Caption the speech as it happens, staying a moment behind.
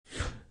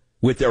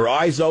with their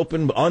eyes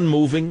open,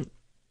 unmoving.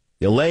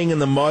 They're laying in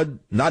the mud,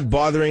 not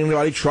bothering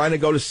anybody, trying to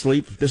go to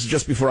sleep. This is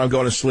just before I'm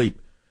going to sleep.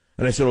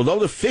 And I said, although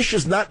the fish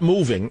is not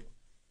moving,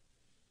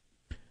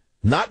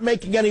 not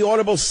making any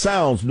audible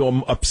sounds,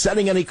 nor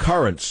upsetting any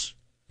currents,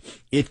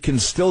 it can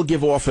still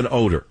give off an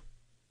odor.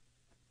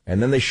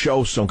 And then they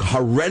show some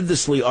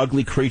horrendously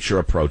ugly creature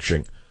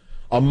approaching,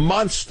 a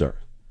monster,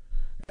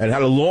 and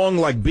had a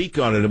long, beak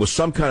on it. It was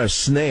some kind of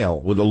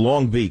snail with a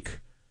long beak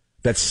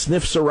that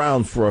sniffs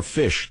around for a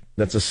fish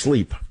that's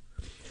asleep.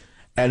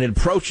 And it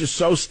approaches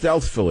so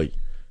stealthily,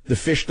 the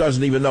fish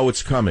doesn't even know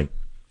it's coming.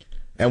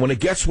 And when it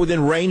gets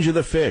within range of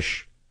the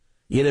fish,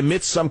 it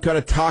emits some kind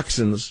of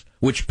toxins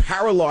which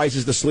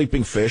paralyzes the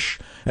sleeping fish.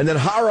 And then,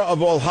 horror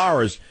of all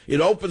horrors,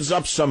 it opens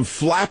up some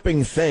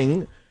flapping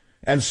thing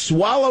and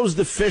swallows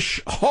the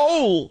fish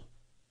whole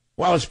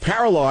while it's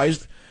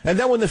paralyzed. And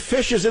then when the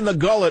fish is in the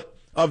gullet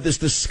of this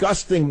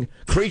disgusting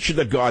creature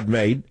that God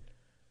made,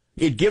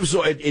 it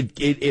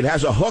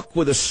has a hook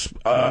with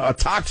a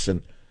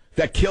toxin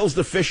that kills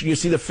the fish, and you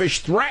see the fish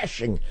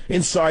thrashing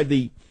inside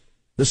the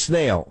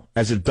snail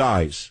as it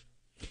dies.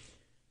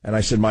 And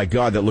I said, my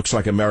God, that looks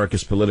like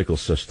America's political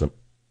system.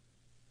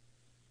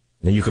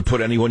 And you could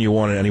put anyone you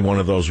want in any one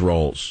of those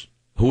roles.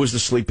 Who is the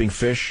sleeping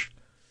fish?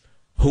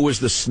 Who is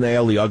the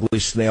snail, the ugly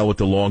snail with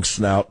the long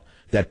snout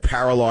that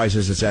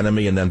paralyzes its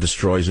enemy and then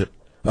destroys it?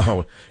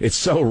 Oh, it's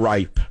so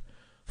ripe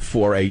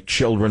for a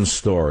children's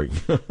story.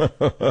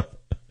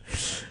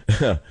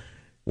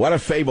 What a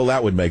fable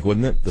that would make,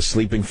 wouldn't it? The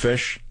sleeping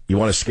fish. You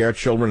want to scare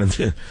children,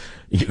 and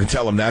you can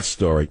tell them that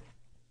story.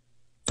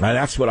 And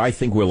that's what I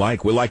think we're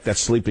like. We're like that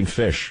sleeping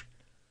fish.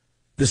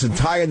 This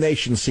entire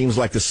nation seems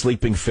like the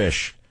sleeping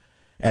fish.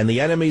 And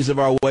the enemies of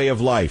our way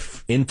of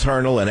life,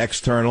 internal and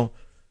external,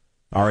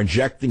 are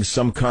injecting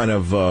some kind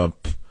of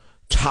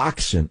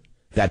toxin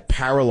that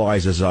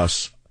paralyzes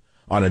us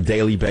on a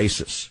daily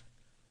basis,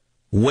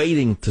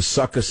 waiting to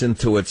suck us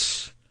into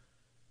its,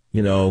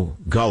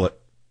 gullet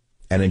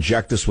and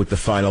inject us with the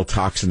final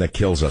toxin that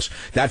kills us.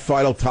 That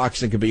final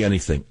toxin could be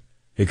anything.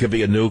 It could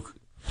be a nuke.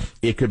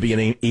 It could be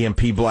an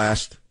EMP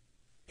blast.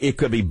 It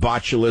could be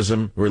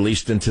botulism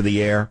released into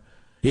the air.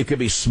 It could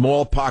be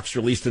smallpox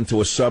released into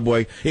a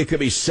subway. It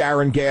could be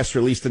sarin gas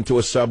released into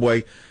a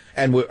subway.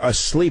 And we're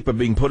asleep or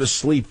being put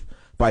asleep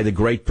by the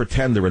great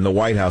pretender in the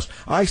White House.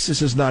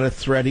 ISIS is not a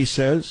threat, he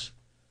says.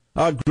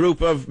 A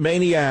group of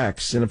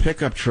maniacs in a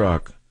pickup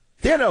truck.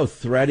 They're no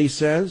threat, he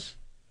says.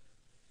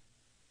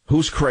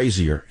 Who's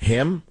crazier,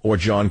 him or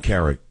John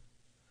Kerry?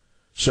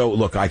 So,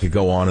 look, I could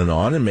go on,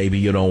 and maybe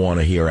you don't want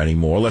to hear any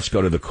more. Let's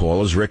go to the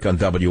callers. Rick on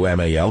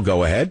WMAL.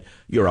 Go ahead.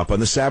 You're up on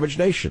the Savage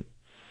Nation.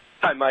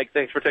 Hi, Mike.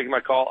 Thanks for taking my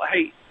call.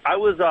 Hey, I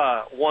was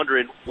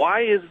wondering,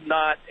 why is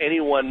no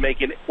one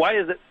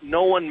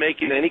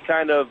making any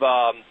kind of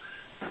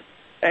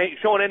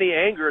showing any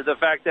anger the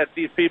fact that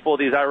these people,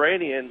 these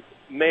Iranians,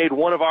 made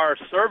one of our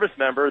service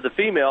members, the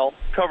female,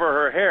 cover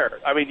her hair?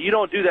 I mean, you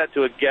don't do that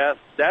to a guest.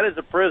 That is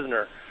a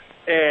prisoner.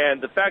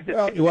 And the fact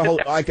that... Well,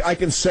 I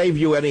can save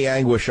you any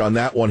anguish on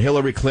that one.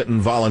 Hillary Clinton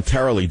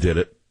voluntarily did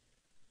it,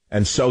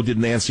 and so did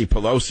Nancy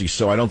Pelosi,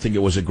 so I don't think it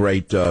was a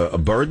great a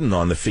burden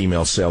on the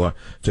female sailor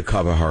to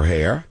cover her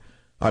hair.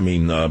 I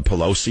mean,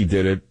 Pelosi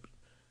did it.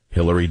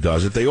 Hillary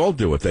does it. They all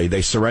do it.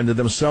 They surrender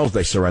themselves.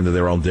 They surrender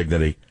their own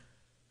dignity.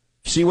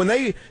 See, when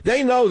they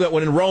know that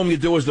when in Rome you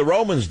do as the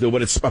Romans do,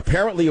 but it's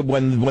apparently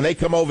when they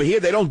come over here,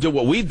 they don't do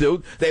what we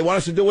do. They want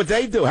us to do what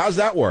they do. How's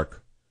that work?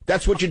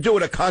 That's what you do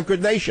in a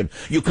conquered nation.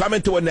 You come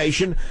into a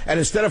nation, and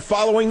instead of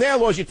following their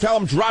laws, you tell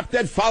them, drop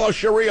dead, follow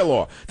Sharia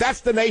law.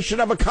 That's the nation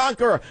of a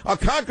conqueror, a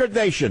conquered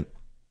nation.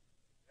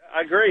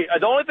 I agree.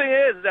 The only thing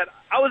is that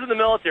I was in the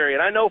military,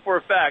 and I know for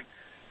a fact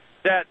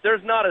that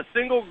there's not a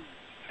single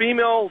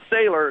female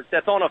sailor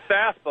that's on a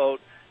fast boat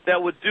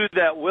that would do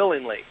that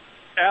willingly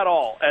at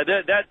all. And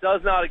that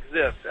does not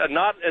exist.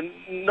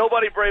 And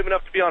nobody brave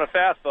enough to be on a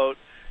fast boat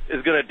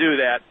is going to do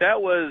that.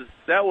 That was.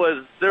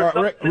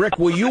 Rick,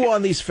 were you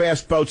on these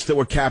fast boats that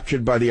were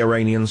captured by the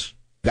Iranians?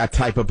 That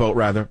type of boat,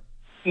 rather?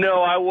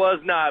 No, I was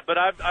not. But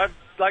I've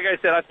like I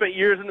said, I spent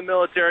years in the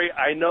military.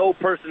 I know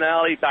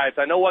personality types.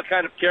 I know what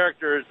kind of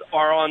characters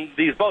are on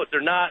these boats. They're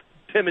not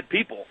timid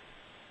people.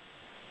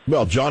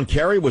 Well, John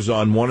Kerry was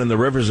on one in the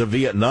rivers of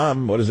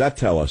Vietnam. What does that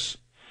tell us?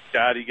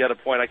 God, you got a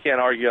point. I can't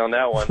argue on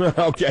that one.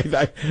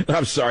 Okay,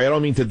 I'm sorry. I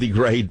don't mean to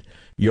degrade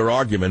your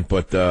argument,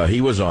 but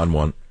he was on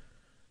one.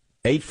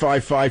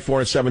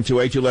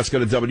 855-407-282. Let's go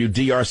to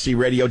WDRC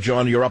Radio.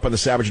 John, you're up on the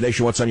Savage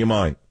Nation. What's on your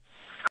mind?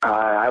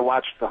 I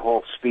watched the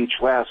whole speech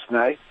last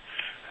night,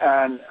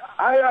 and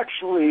I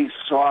actually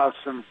saw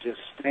some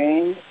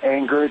disdain,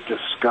 anger,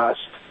 disgust,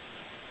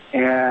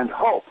 and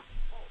hope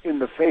in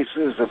the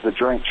faces of the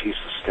Joint Chiefs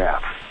of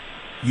Staff.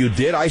 You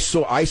did? I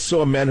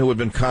saw men who had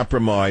been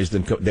compromised,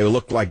 and they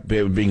looked like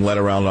they were being led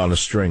around on a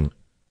string.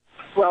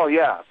 Well,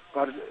 yeah,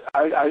 but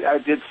I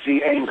did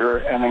see anger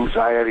and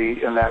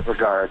anxiety in that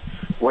regard.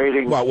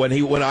 Waiting. Well, when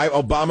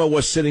Obama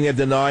was sitting there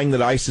denying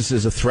that ISIS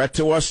is a threat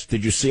to us,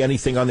 did you see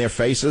anything on their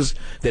faces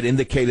that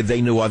indicated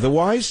they knew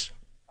otherwise?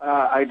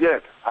 I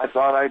did. I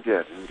thought I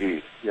did,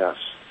 indeed, yes.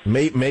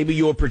 Maybe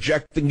you are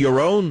projecting your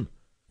own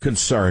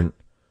concern,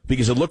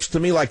 because it looks to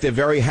me like they're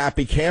very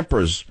happy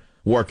campers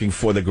working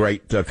for the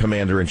great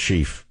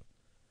commander-in-chief,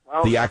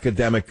 Well, the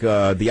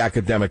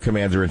academic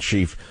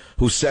commander-in-chief,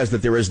 who says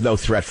that there is no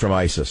threat from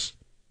ISIS.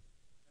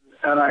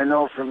 and I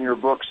know from your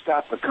book,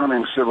 Stop the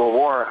Coming Civil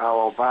War,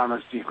 how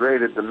Obama's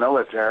degraded the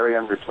military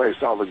and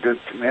replaced all the good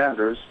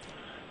commanders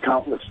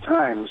countless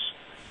times.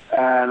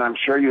 And I'm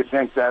sure you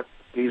think that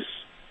these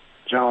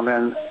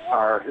gentlemen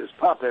are his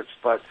puppets,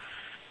 but...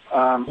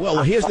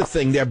 Well, here's the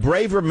thing. They're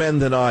braver men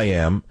than I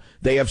am.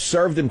 They have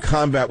served in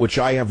combat, which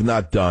I have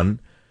not done.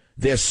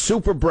 They're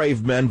super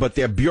brave men, but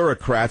they're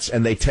bureaucrats,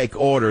 and they take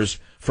orders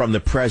from the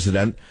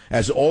president,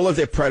 as all of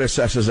their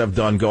predecessors have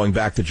done going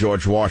back to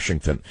George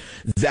Washington.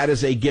 That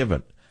is a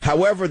given.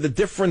 However, the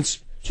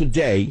difference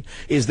today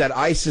is that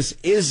ISIS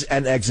is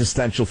an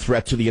existential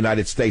threat to the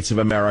United States of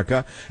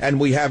America, and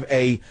we have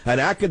an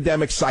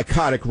academic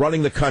psychotic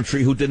running the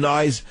country who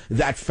denies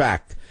that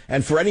fact.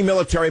 And for any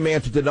military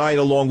man to deny it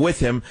along with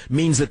him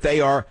means that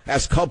they are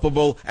as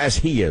culpable as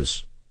he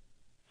is.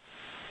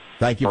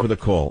 Thank you for the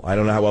call. I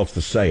don't know how else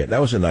to say it.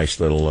 That was a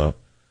nice little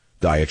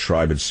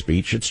diatribe and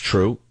speech. It's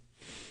true.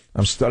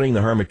 I'm studying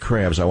the hermit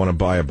crabs. I want to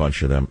buy a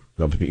bunch of them.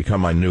 They'll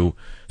become my new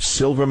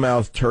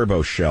silvermouth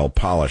turbo shell,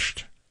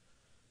 polished.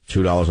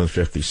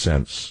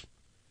 $2.50.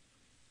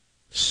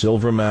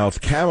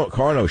 Silvermouth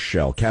camo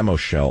shell,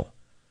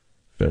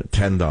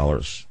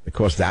 $10. It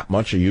costs that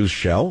much, a used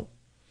shell?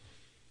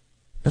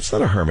 That's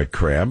not a hermit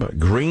crab.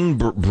 Green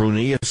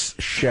Bruneus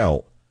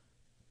shell,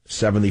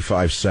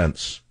 75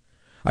 cents.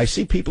 I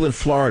see people in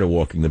Florida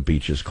walking the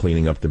beaches,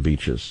 cleaning up the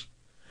beaches.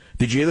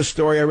 Did you hear the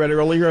story I read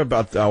earlier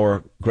about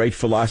our great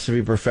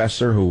philosophy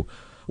professor who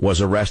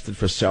was arrested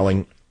for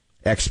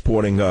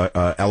exporting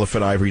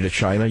elephant ivory to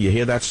China? You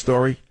hear that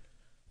story?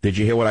 Did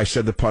you hear what I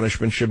said the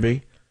punishment should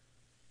be?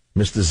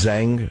 Mr.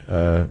 Zhang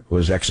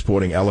was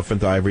exporting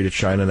elephant ivory to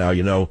China. Now,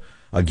 you know,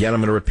 again, I'm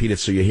going to repeat it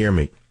so you hear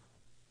me.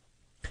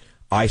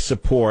 I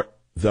support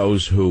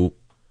those who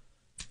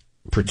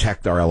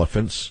protect our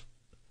elephants.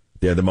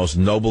 They're the most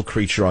noble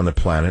creature on the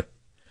planet.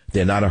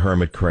 They're not a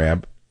hermit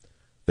crab.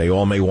 They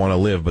all may want to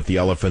live, but the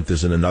elephant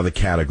is in another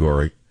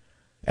category.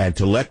 And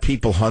to let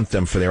people hunt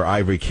them for their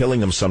ivory, killing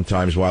them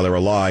sometimes while they're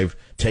alive,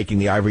 taking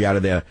the ivory out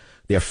of their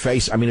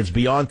face, I mean, it's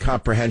beyond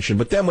comprehension.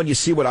 But then when you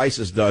see what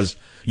ISIS does,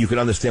 you can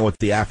understand what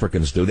the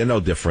Africans do. They're no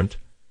different.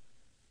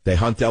 They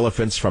hunt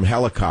elephants from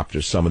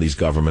helicopters, some of these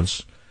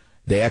governments.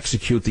 They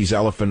execute these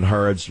elephant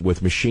herds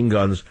with machine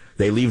guns.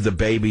 They leave the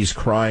babies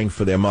crying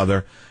for their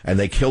mother, and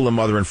they kill the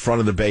mother in front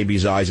of the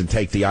baby's eyes and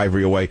take the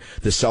ivory away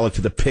to sell it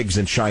to the pigs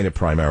in China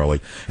primarily.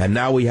 And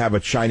now we have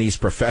a Chinese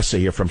professor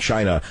here from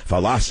China,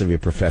 philosophy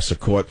professor,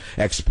 caught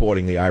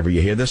exporting the ivory.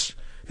 You hear this?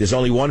 There's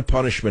only one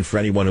punishment for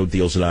anyone who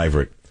deals in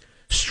ivory.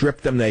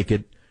 Strip them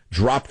naked,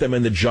 drop them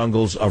in the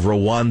jungles of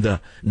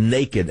Rwanda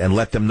naked, and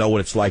let them know what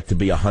it's like to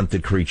be a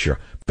hunted creature.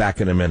 Back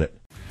in a minute.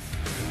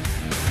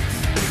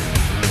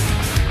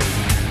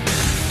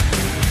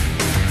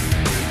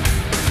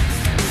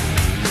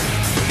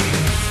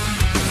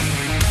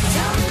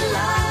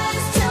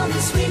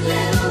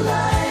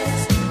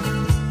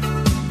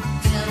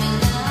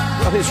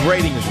 His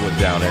ratings were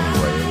down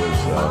anyway.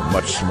 It was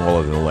much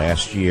smaller than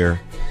last year.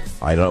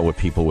 I don't know what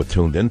people were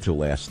tuned into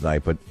last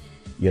night, but,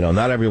 you know,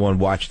 not everyone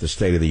watched the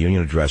State of the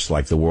Union address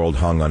like the world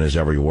hung on his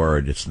every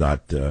word. It's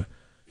not the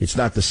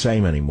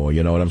same anymore,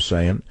 you know what I'm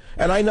saying?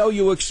 And I know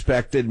you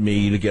expected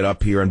me to get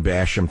up here and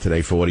bash him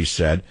today for what he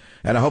said,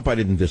 and I hope I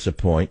didn't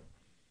disappoint.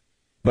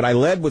 But I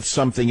led with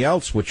something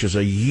else, which is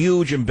a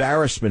huge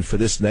embarrassment for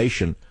this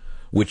nation,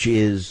 which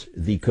is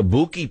the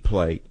kabuki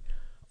play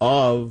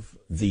of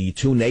the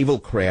two naval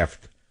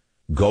craft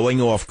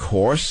going off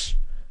course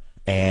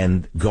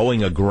and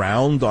going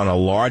aground on a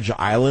large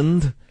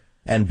island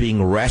and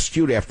being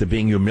rescued after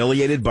being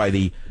humiliated by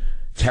the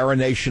terror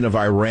nation of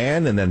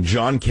Iran, and then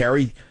John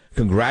Kerry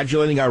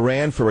congratulating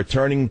Iran for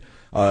returning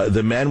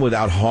the men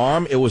without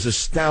harm. It was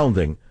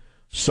astounding.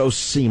 So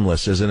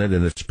seamless, isn't it,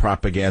 in its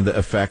propaganda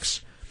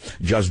effects?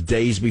 Just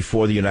days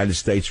before the United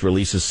States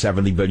releases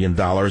 $70 billion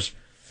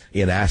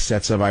in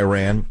assets of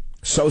Iran.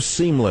 So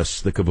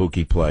seamless, the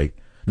kabuki play.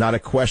 Not a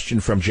question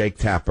from Jake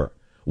Tapper.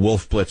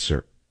 Wolf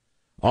Blitzer.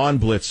 On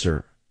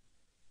Blitzer.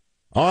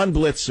 On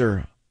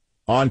Blitzer.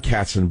 On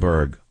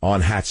Katzenberg.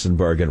 On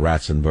Hatzenberg and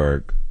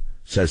Ratzenberg,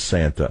 says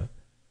Santa.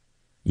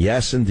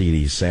 Yes, indeed,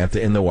 he's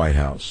Santa in the White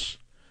House.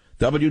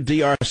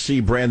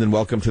 WDRC, Brandon,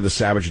 welcome to the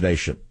Savage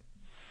Nation.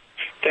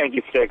 Thank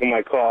you for taking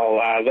my call.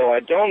 Though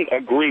I don't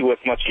agree with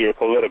much of your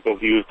political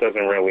views,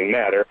 doesn't really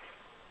matter.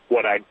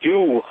 What I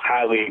do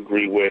highly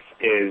agree with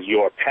is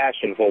your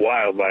passion for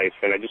wildlife,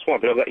 and I just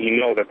wanted to let you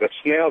know that the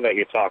snail that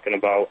you're talking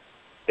about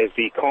is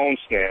the cone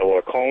snail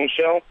or cone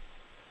shell.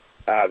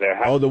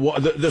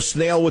 The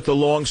snail with the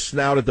long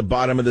snout at the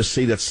bottom of the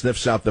sea that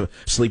sniffs out the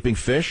sleeping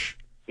fish?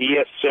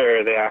 Yes,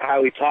 sir. They are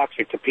highly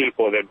toxic to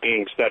people. They're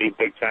being studied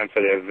big time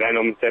for their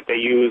venom that they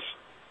use.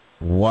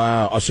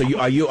 Wow. So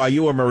are you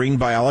a marine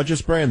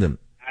biologist, Brandon?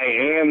 I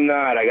am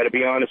not. I got to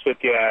be honest with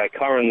you. I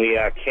currently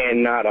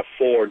cannot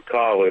afford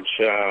college.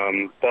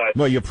 But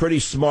Well, you're a pretty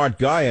smart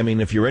guy. I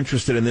mean, if you're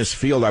interested in this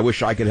field, I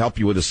wish I could help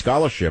you with a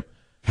scholarship.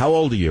 How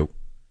old are you?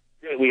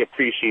 Greatly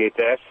appreciate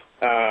that.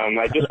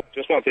 I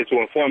just wanted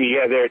to inform you.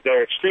 Yeah,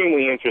 they're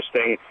extremely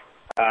interesting.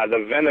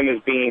 The venom is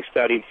being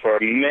studied for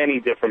many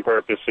different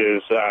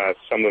purposes.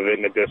 Some of it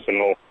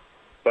medicinal.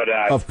 But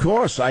Of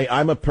course,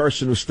 I'm a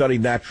person who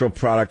studied natural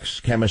products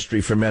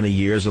chemistry for many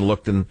years and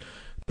looked in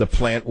the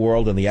plant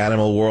world and the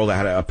animal world. I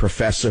had a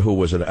professor who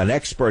was an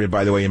expert,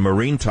 by the way, in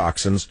marine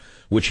toxins,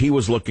 which he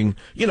was looking,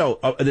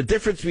 the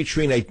difference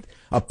between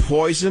a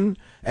poison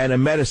and a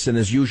medicine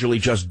is usually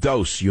just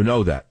dose. You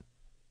know that.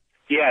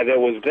 yeah, there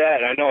was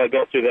that. I know I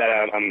go through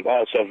that. I'm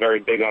also very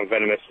big on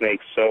venomous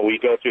snakes, so we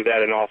go through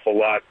that an awful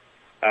lot.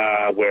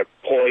 Where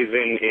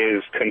poison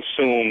is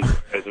consumed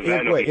as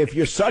venom. Wait, if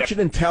you're such an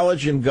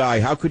intelligent guy,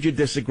 how could you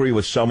disagree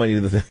with so many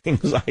of the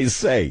things I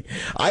say?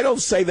 I don't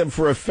say them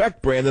for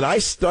effect, Brandon. I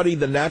study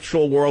the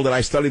natural world and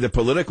I study the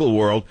political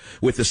world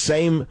with the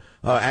same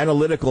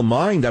analytical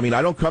mind. I mean,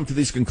 I don't come to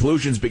these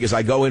conclusions because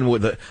I go into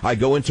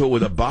it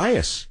with a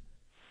bias.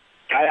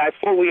 I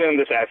fully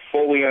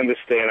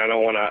understand. I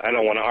don't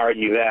want to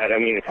argue that. I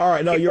mean, all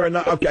right, no, you're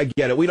not. Okay, I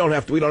get it. We don't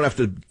have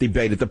to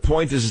debate it. The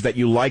point is that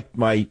you like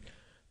my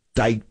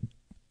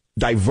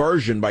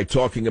diversion by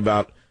talking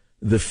about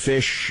the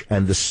fish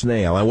and the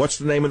snail. And what's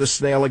the name of the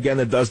snail again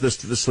that does this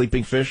to the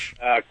sleeping fish?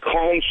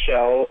 Cone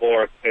shell,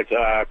 or it's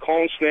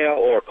cone snail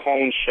or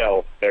cone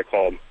shell, they're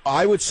called.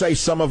 I would say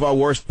some of our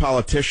worst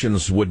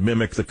politicians would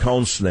mimic the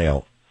cone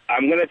snail.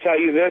 I'm going to tell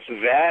you this,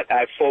 that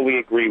I fully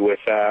agree with.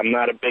 I'm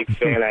not a big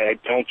fan. I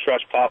don't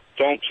trust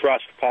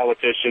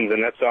politicians,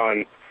 and that's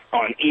on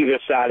either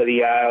side of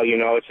the aisle.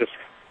 It's just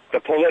the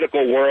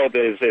political world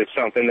is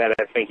something that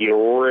I think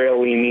you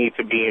really need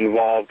to be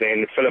involved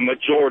in for the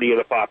majority of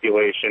the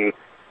population.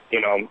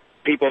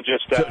 People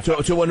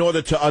just in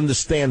order to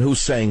understand who's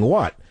saying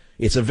what.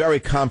 It's a very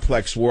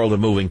complex world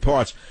of moving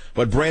parts.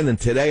 But, Brandon,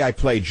 today I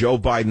played Joe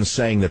Biden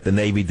saying that the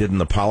Navy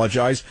didn't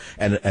apologize,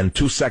 and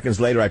 2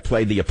 seconds later I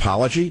played the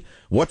apology.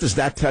 What does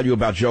that tell you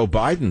about Joe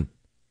Biden?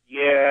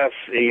 Yes,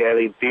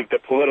 the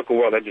political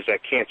world, I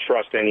can't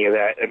trust any of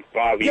that.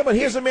 Yeah, but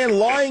here's a man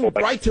lying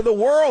right to the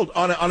world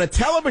on a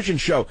television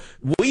show.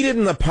 We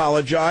didn't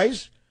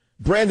apologize.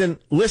 Brandon,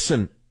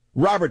 listen.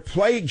 Robert,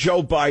 play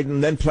Joe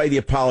Biden, then play the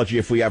apology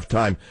if we have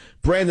time.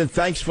 Brandon,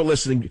 thanks for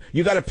listening.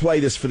 You got to play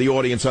this for the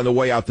audience on the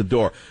way out the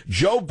door.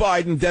 Joe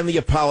Biden, then the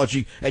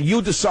apology, and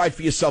you decide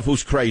for yourself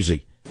who's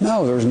crazy.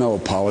 No, there's no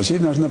apology.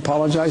 There's nothing to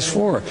apologize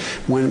for.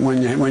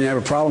 When you have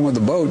a problem with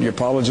the boat, you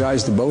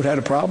apologize the boat had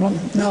a problem?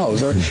 No.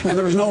 And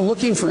there was no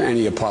looking for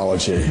any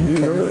apology.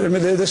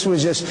 This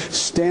was just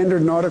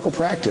standard nautical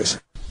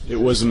practice. It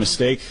was a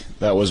mistake.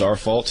 That was our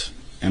fault,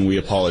 and we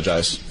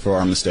apologize for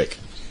our mistake.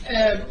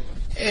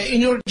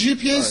 In your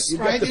GPS,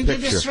 right? In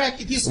GPS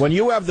track, it is. When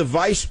you have the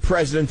Vice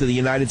President of the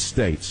United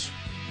States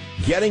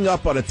getting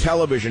up on a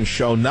television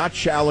show, not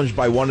challenged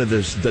by one of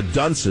the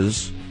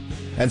dunces,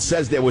 and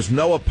says there was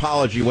no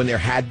apology when there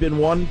had been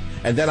one,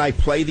 and then I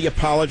play the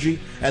apology,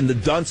 and the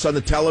dunce on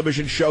the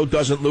television show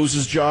doesn't lose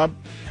his job,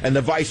 and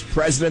the Vice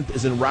President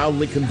isn't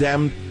roundly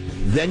condemned,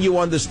 then you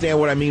understand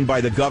what I mean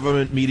by the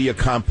government media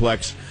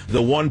complex,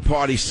 the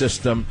one-party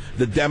system,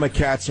 the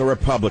Democrats or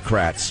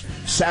Republicrats.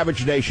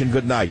 Savage Nation,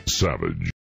 good night. Savage.